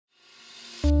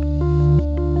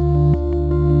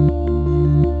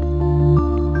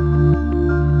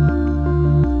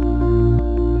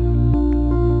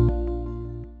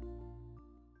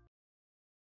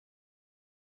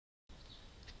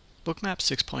Bookmap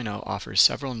 6.0 offers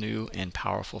several new and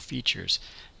powerful features.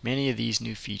 Many of these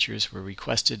new features were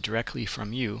requested directly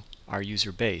from you, our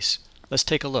user base. Let's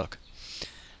take a look.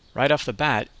 Right off the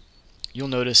bat, you'll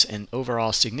notice an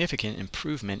overall significant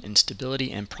improvement in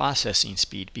stability and processing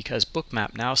speed because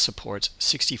Bookmap now supports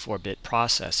 64-bit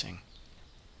processing.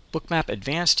 Bookmap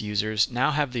Advanced users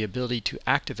now have the ability to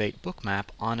activate Bookmap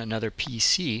on another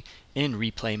PC in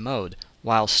replay mode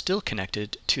while still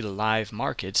connected to the live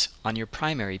markets on your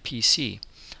primary PC,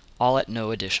 all at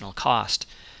no additional cost.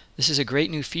 This is a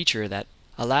great new feature that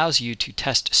allows you to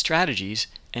test strategies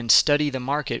and study the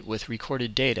market with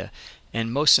recorded data,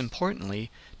 and most importantly,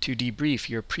 to debrief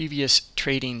your previous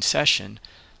trading session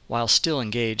while still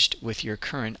engaged with your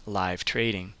current live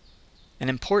trading. An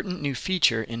important new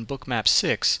feature in Bookmap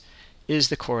 6 is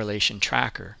the correlation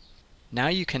tracker. Now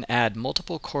you can add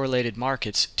multiple correlated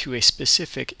markets to a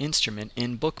specific instrument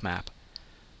in Bookmap.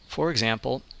 For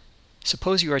example,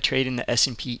 suppose you are trading the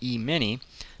S&P E-mini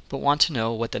but want to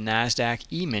know what the NASDAQ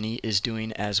E-mini is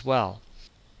doing as well.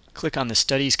 Click on the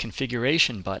Studies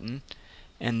Configuration button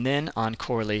and then on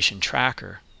Correlation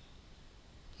Tracker.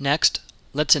 Next,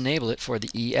 let's enable it for the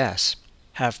ES.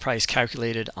 Have price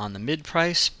calculated on the mid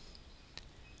price,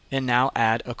 and now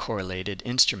add a correlated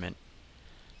instrument.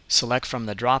 Select from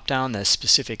the drop-down the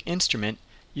specific instrument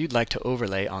you'd like to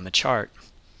overlay on the chart.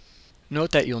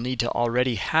 Note that you'll need to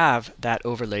already have that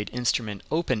overlaid instrument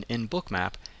open in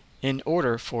Bookmap in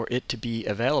order for it to be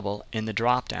available in the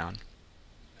drop-down.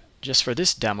 Just for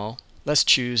this demo, let's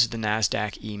choose the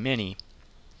NASDAQ E-mini.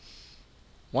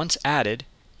 Once added,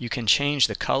 you can change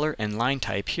the color and line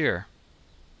type here.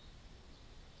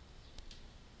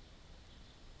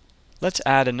 Let's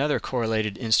add another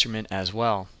correlated instrument as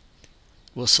well.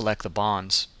 We'll select the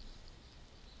bonds.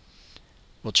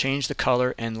 We'll change the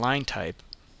color and line type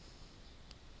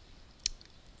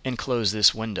and close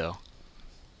this window.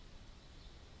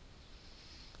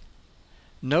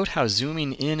 Note how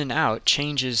zooming in and out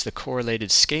changes the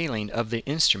correlated scaling of the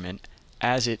instrument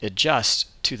as it adjusts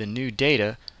to the new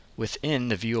data within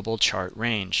the viewable chart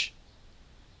range.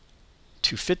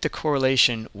 To fit the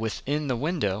correlation within the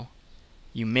window,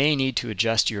 you may need to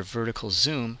adjust your vertical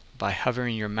zoom by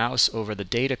hovering your mouse over the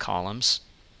data columns,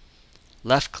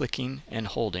 left-clicking and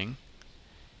holding,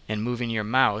 and moving your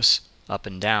mouse up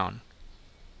and down.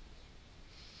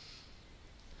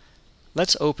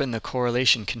 Let's open the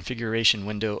Correlation Configuration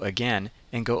window again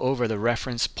and go over the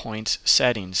reference points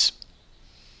settings.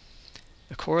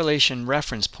 The correlation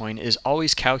reference point is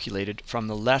always calculated from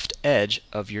the left edge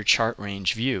of your chart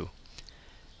range view.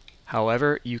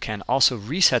 However, you can also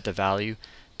reset the value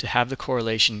to have the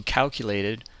correlation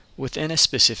calculated within a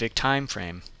specific time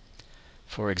frame.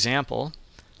 For example,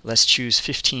 let's choose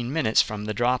 15 minutes from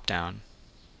the drop-down.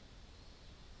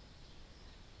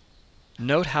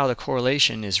 Note how the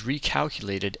correlation is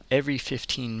recalculated every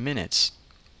 15 minutes,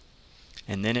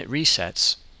 and then it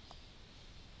resets.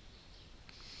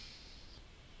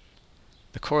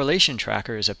 The correlation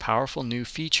tracker is a powerful new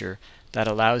feature that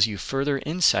allows you further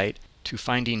insight to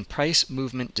finding price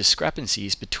movement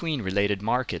discrepancies between related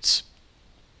markets.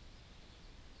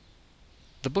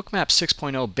 The Bookmap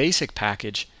 6.0 basic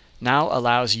package now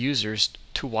allows users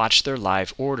to watch their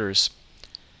live orders.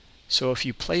 So if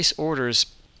you place orders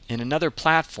in another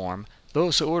platform,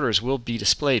 those orders will be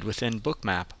displayed within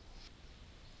Bookmap.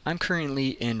 I'm currently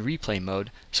in replay mode,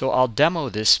 so I'll demo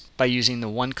this by using the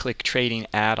one-click trading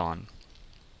add-on.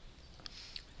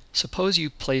 Suppose you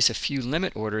place a few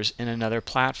limit orders in another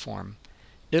platform.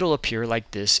 It'll appear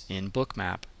like this in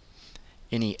Bookmap.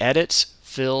 Any edits,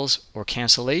 fills, or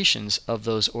cancellations of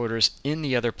those orders in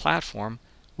the other platform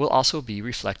will also be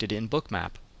reflected in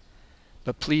Bookmap.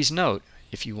 But please note,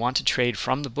 if you want to trade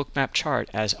from the Bookmap chart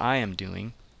as I am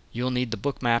doing, you'll need the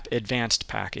Bookmap Advanced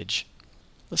package.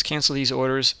 Let's cancel these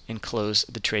orders and close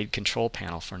the Trade Control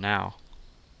panel for now.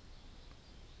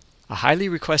 A highly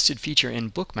requested feature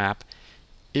in Bookmap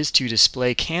is to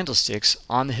display candlesticks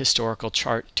on the historical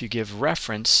chart to give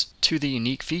reference to the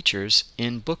unique features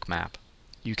in Bookmap.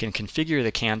 You can configure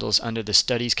the candles under the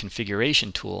Studies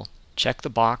Configuration tool. Check the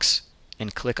box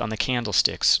and click on the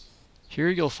candlesticks. Here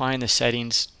you'll find the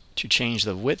settings to change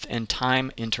the width and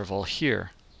time interval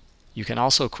here. You can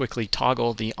also quickly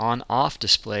toggle the on-off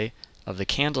display of the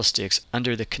candlesticks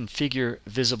under the Configure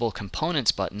Visible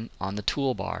Components button on the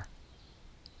toolbar.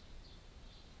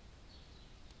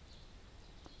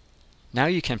 Now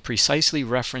you can precisely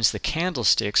reference the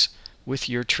candlesticks with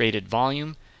your traded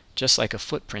volume, just like a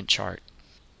footprint chart.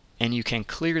 And you can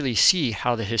clearly see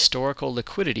how the historical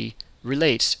liquidity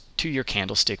relates to your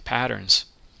candlestick patterns.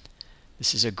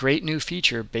 This is a great new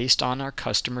feature based on our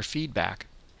customer feedback.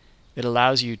 It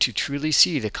allows you to truly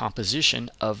see the composition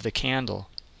of the candle.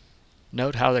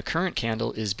 Note how the current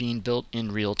candle is being built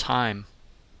in real time.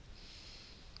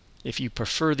 If you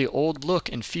prefer the old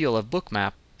look and feel of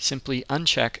Bookmap, simply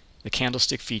uncheck the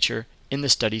candlestick feature in the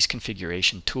Studies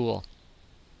Configuration tool.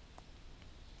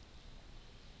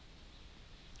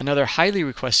 Another highly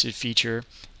requested feature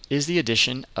is the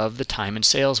addition of the time and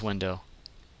sales window.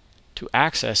 To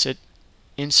access it,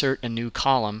 insert a new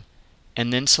column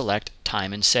and then select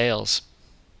Time and Sales.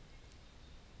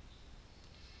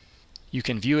 You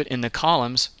can view it in the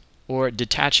columns or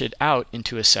detach it out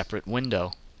into a separate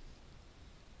window.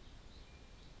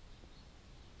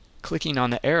 Clicking on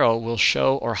the arrow will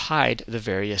show or hide the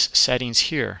various settings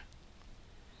here.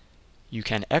 You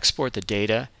can export the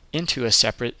data into a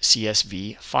separate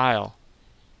CSV file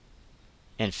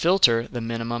and filter the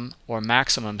minimum or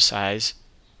maximum size,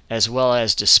 as well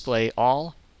as display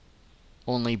all,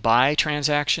 only buy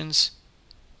transactions,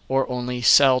 or only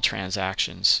sell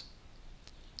transactions.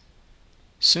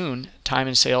 Soon, Time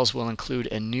and Sales will include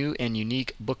a new and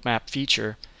unique Bookmap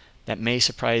feature that may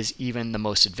surprise even the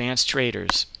most advanced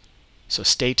traders, so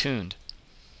stay tuned.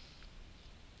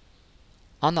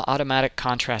 On the Automatic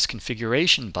Contrast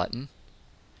Configuration button,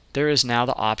 there is now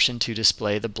the option to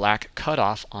display the black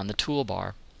cutoff on the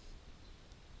toolbar.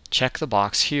 Check the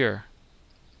box here,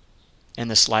 and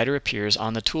the slider appears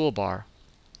on the toolbar,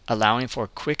 allowing for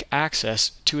quick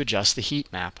access to adjust the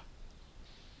heat map.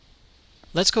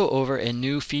 Let's go over a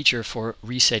new feature for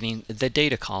resetting the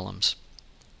data columns.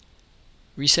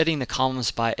 Resetting the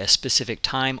columns by a specific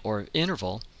time or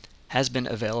interval has been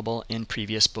available in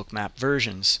previous Bookmap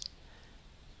versions.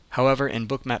 However, in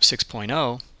Bookmap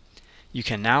 6.0, you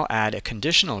can now add a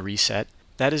conditional reset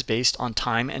that is based on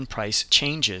time and price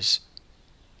changes.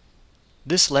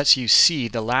 This lets you see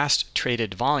the last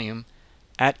traded volume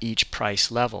at each price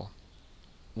level.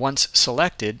 Once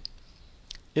selected,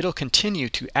 it'll continue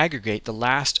to aggregate the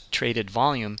last traded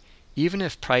volume even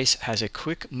if price has a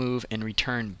quick move and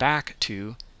return back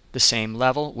to the same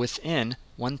level within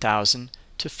 1,000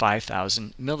 to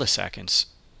 5,000 milliseconds.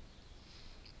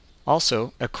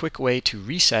 Also, a quick way to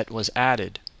reset was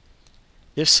added.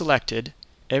 If selected,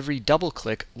 every double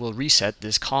click will reset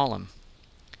this column.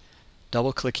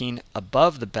 Double-clicking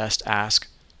above the best ask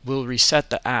will reset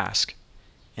the ask,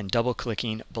 and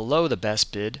double-clicking below the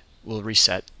best bid will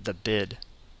reset the bid.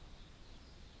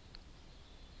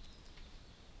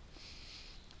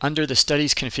 Under the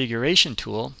Studies Configuration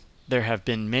tool, there have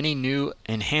been many new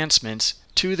enhancements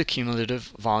to the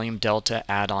Cumulative Volume Delta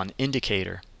add-on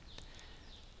indicator.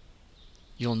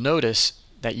 You'll notice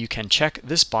that you can check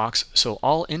this box so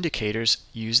all indicators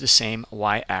use the same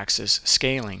y-axis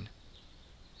scaling.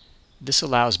 This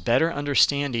allows better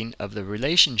understanding of the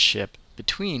relationship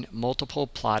between multiple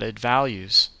plotted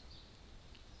values.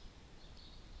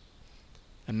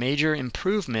 A major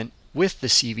improvement with the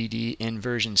CVD in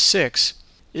version 6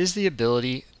 is the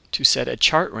ability to set a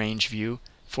chart range view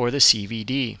for the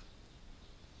CVD.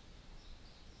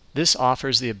 This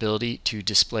offers the ability to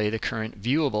display the current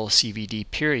viewable CVD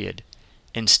period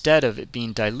instead of it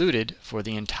being diluted for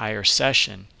the entire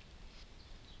session.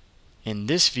 In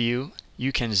this view,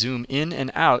 you can zoom in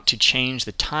and out to change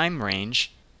the time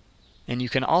range, and you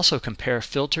can also compare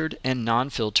filtered and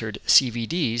non-filtered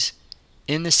CVDs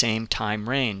in the same time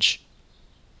range.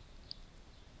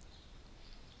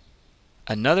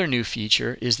 Another new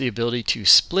feature is the ability to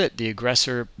split the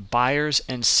aggressor buyers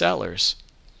and sellers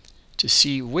to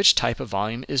see which type of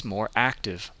volume is more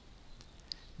active.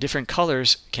 Different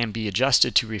colors can be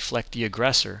adjusted to reflect the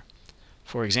aggressor.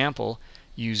 For example,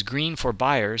 use green for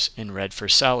buyers and red for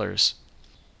sellers.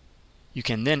 You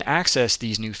can then access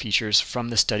these new features from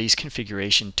the Studies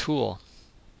Configuration tool,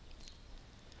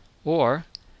 or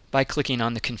by clicking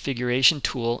on the Configuration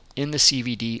tool in the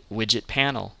CVD widget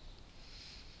panel.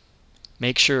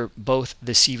 Make sure both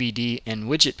the CVD and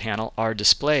widget panel are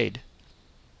displayed.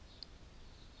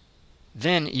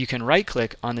 Then you can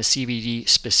right-click on the CVD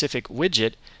specific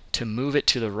widget to move it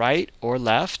to the right or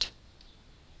left,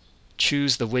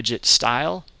 choose the widget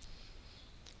style,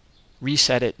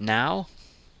 reset it now,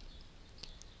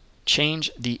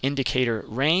 change the indicator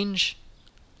range,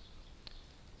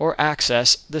 or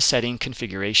access the Setting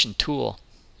Configuration tool.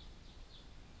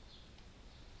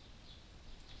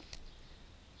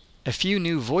 A few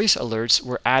new voice alerts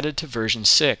were added to version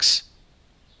 6.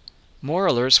 More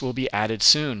alerts will be added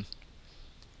soon.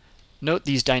 Note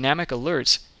these dynamic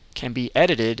alerts can be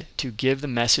edited to give the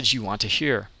message you want to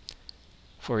hear.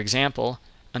 For example,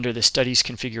 under the Studies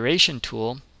Configuration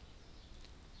tool,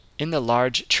 in the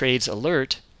Large Trades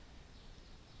alert,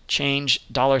 change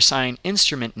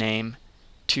 $instrument name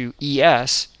to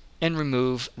ES and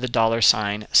remove the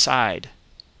 $ side.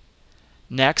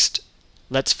 Next,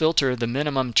 let's filter the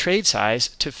minimum trade size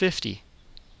to 50.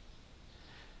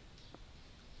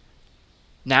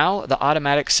 Now the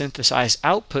automatic synthesized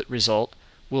output result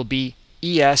will be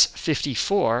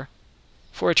ES54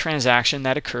 for a transaction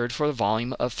that occurred for the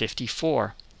volume of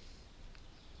 54.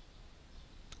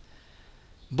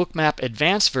 Bookmap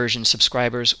Advanced version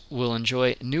subscribers will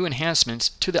enjoy new enhancements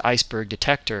to the iceberg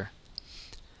detector.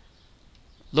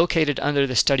 Located under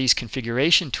the Studies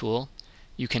Configuration tool,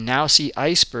 you can now see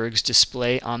icebergs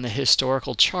display on the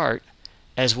historical chart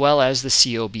as well as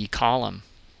the COB column.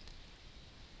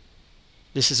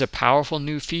 This is a powerful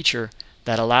new feature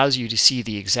that allows you to see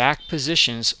the exact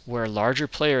positions where larger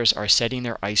players are setting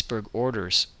their iceberg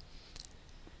orders.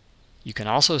 You can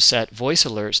also set voice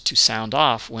alerts to sound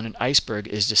off when an iceberg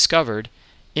is discovered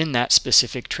in that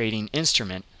specific trading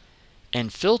instrument,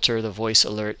 and filter the voice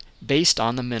alert based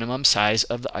on the minimum size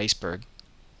of the iceberg.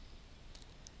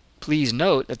 Please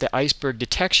note that the iceberg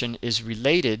detection is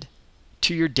related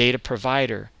to your data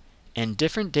provider, and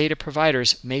different data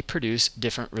providers may produce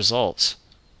different results.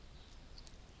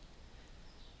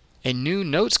 A new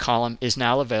Notes column is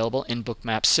now available in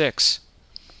Bookmap 6.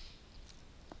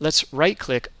 Let's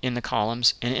right-click in the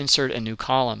columns and insert a new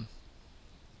column.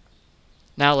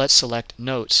 Now let's select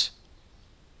Notes.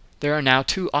 There are now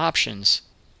two options,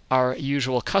 our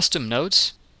usual Custom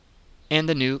Notes and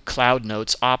the new Cloud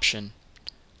Notes option.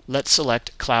 Let's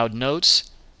select Cloud Notes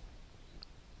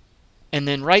and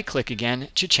then right-click again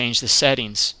to change the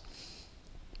settings.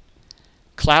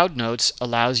 Cloud Notes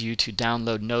allows you to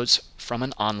download notes from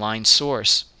an online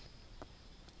source.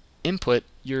 Input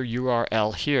your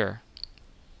URL here.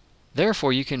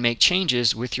 Therefore, you can make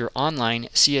changes with your online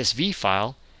CSV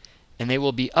file, and they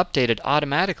will be updated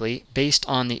automatically based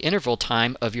on the interval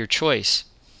time of your choice.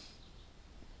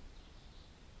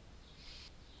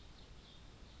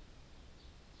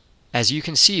 As you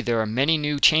can see, there are many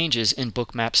new changes in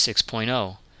Bookmap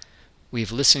 6.0.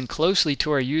 We've listened closely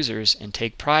to our users and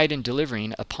take pride in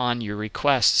delivering upon your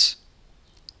requests.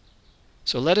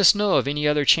 So let us know of any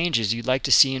other changes you'd like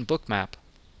to see in Bookmap.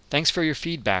 Thanks for your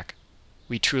feedback.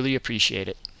 We truly appreciate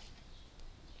it.